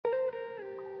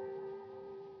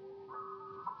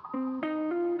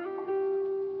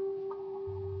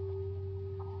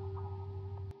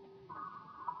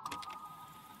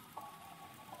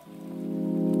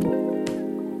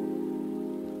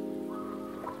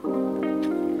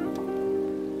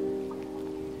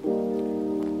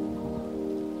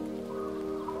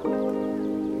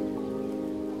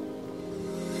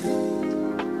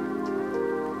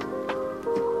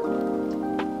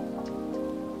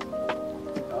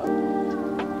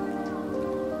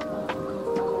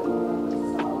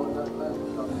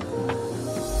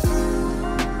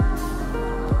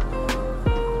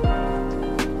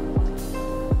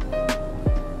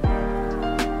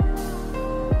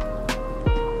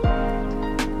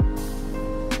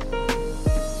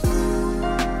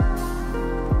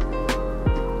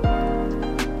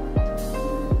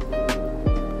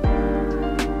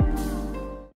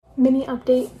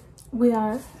update. We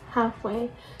are halfway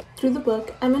through the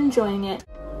book. I'm enjoying it.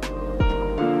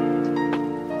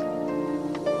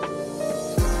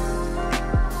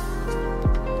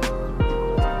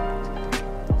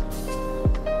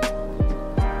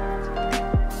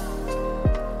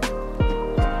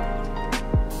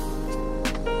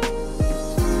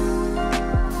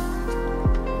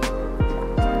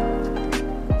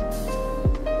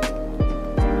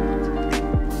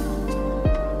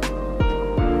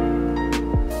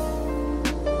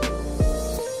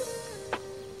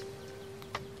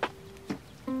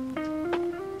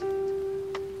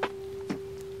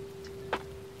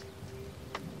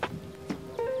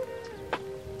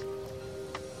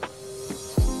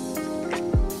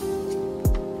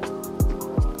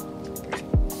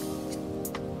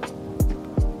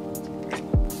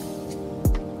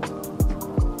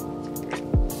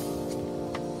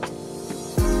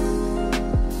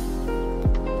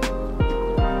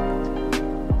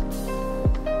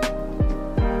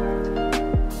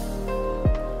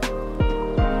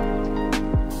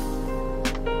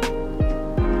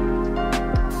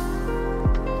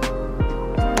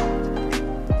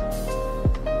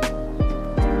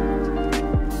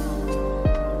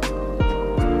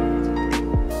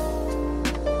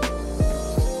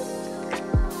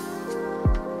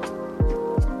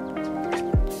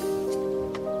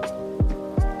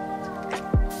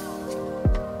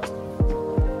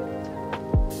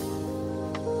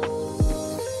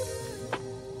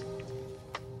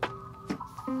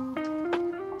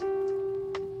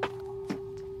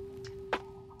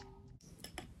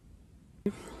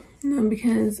 No,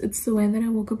 because it's the way that I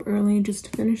woke up early just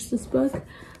to finish this book.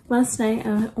 Last night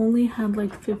I only had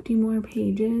like 50 more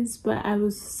pages, but I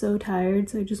was so tired,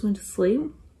 so I just went to sleep.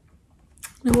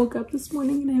 I woke up this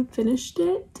morning and I finished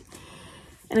it.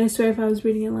 And I swear if I was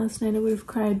reading it last night, I would have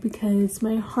cried because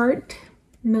my heart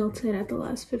melted at the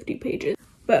last 50 pages.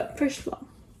 But first of all,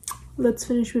 let's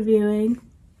finish reviewing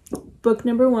book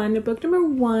number one. Book number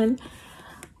one,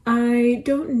 I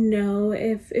don't know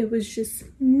if it was just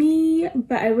me,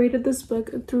 but I rated this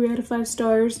book 3 out of 5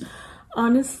 stars.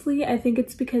 Honestly, I think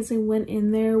it's because I went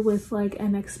in there with like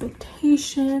an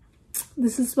expectation.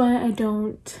 This is why I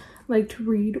don't like to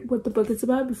read what the book is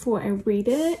about before I read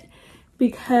it,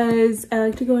 because I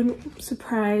like to go in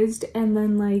surprised and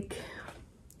then like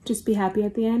just be happy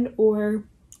at the end or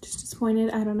just disappointed.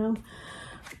 I don't know.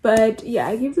 But yeah,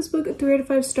 I gave this book 3 out of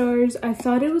 5 stars. I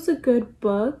thought it was a good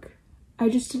book. I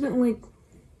just didn't like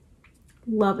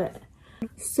love it.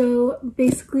 So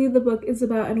basically the book is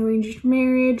about an arranged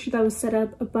marriage that was set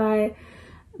up by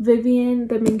Vivian,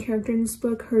 the main character in this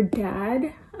book, her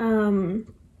dad.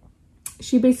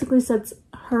 She basically sets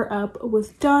her up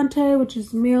with Dante, which is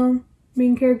the male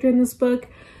main character in this book,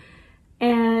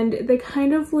 and they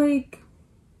kind of like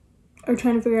are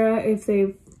trying to figure out if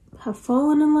they have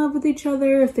fallen in love with each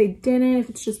other, if they didn't, if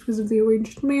it's just because of the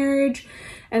arranged marriage.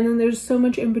 And then there's so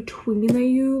much in between that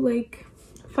you like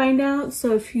find out.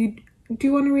 So if you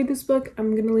do want to read this book,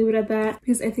 I'm gonna leave it at that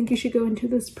because I think you should go into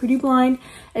this pretty blind.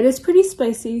 It is pretty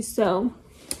spicy, so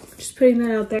just putting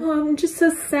that out there. Oh, I'm just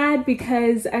so sad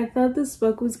because I thought this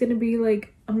book was gonna be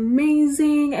like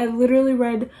amazing. I literally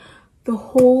read the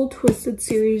whole Twisted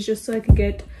series just so I could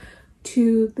get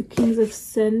to the Kings of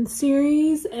Sin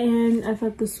series, and I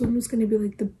thought this one was going to be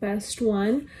like the best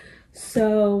one,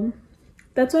 so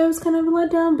that's why I was kind of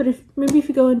let down. But maybe if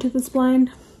you go into this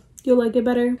blind, you'll like it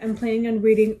better. I'm planning on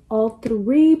reading all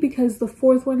 3 because the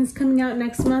 4th one is coming out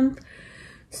next month.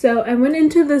 So I went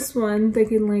into this one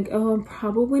thinking like, oh, I'm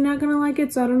probably not gonna like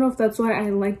it, so I don't know if that's why I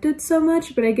liked it so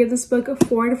much, but I give this book a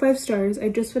 4 out of 5 stars. I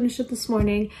just finished it this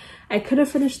morning. I could have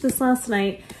finished this last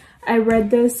night. I read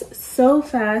this so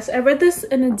fast. I read this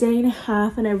in a day and a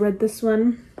half, and I read this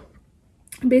one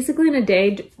basically in a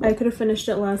day. I could have finished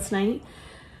it last night.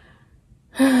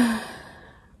 I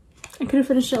could have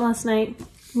finished it last night.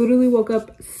 Literally woke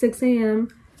up 6 a.m.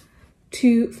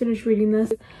 to finish reading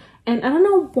this. And I don't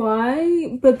know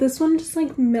why, but this one just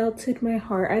like melted my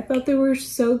heart. I thought they were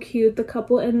so cute. The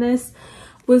couple in this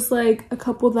was like a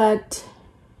couple that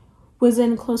was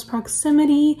in close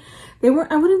proximity. They were,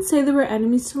 I wouldn't say they were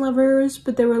enemies to lovers,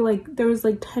 but they were like, there was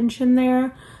like tension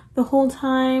there the whole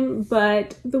time.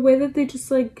 But the way that they just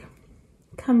like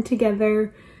come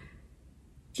together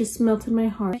just melted my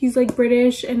heart. He's like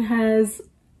British and has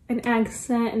an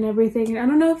accent and everything. And I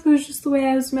don't know if it was just the way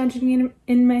I was imagining him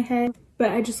in my head,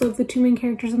 but I just love the 2 main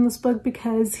characters in this book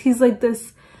because he's like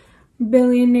this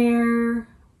billionaire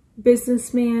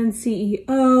businessman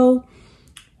CEO,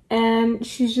 and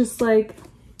she's just like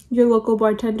your local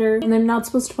bartender, and they're not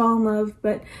supposed to fall in love,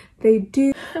 but they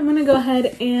do. I'm gonna go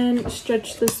ahead and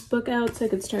stretch this book out so I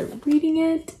can start reading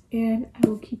it. and I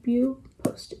will keep you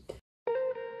posted.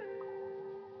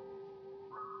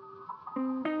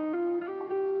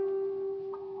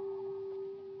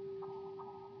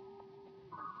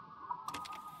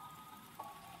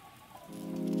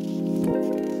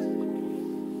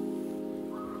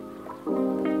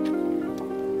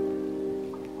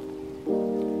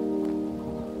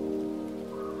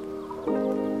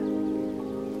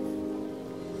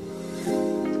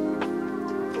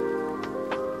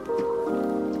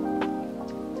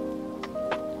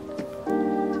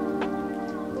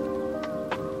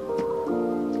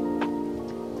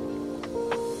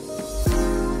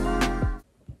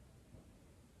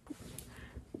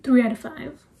 Three out of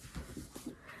 5.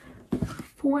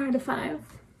 4 out of 5.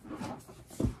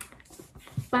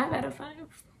 5 out of 5.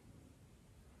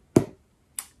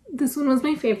 This one was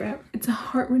my favorite. It's a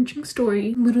heart-wrenching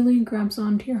story. Literally grabs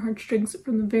onto your heartstrings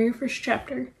from the very first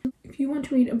chapter. If you want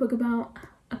to read a book about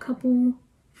a couple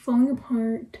falling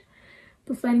apart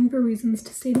but fighting for reasons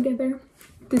to stay together,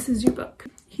 this is your book.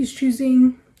 He's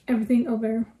choosing everything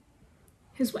over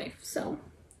his wife, so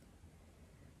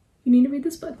you need to read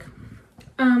this book.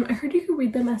 I heard you could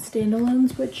read them as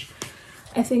standalones, which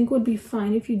I think would be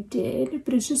fine if you did,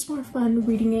 but it's just more fun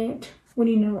reading it when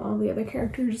you know all the other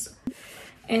characters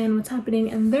and what's happening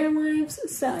in their lives.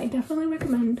 So I definitely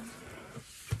recommend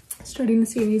starting the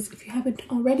series if you haven't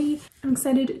already. I'm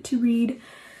excited to read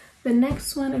the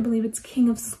next one. I believe it's King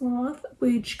of Sloth,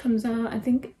 which comes out I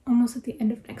think almost at the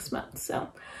end of next month. So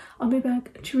I'll be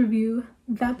back to review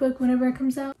that book whenever it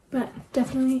comes out, but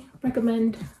definitely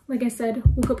recommend. Like I said,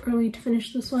 woke up early to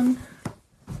finish this one.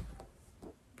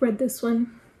 Read this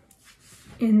one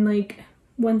in like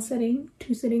 1 sitting,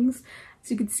 2 sittings.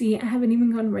 As you can see, I haven't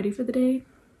even gotten ready for the day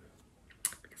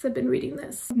because I've been reading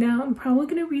this. Now I'm probably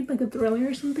gonna read like a thriller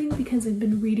or something because I've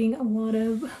been reading a lot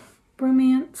of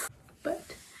romance.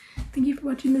 But thank you for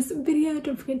watching this video.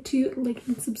 Don't forget to like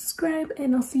and subscribe,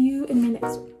 and I'll see you in my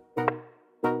next one.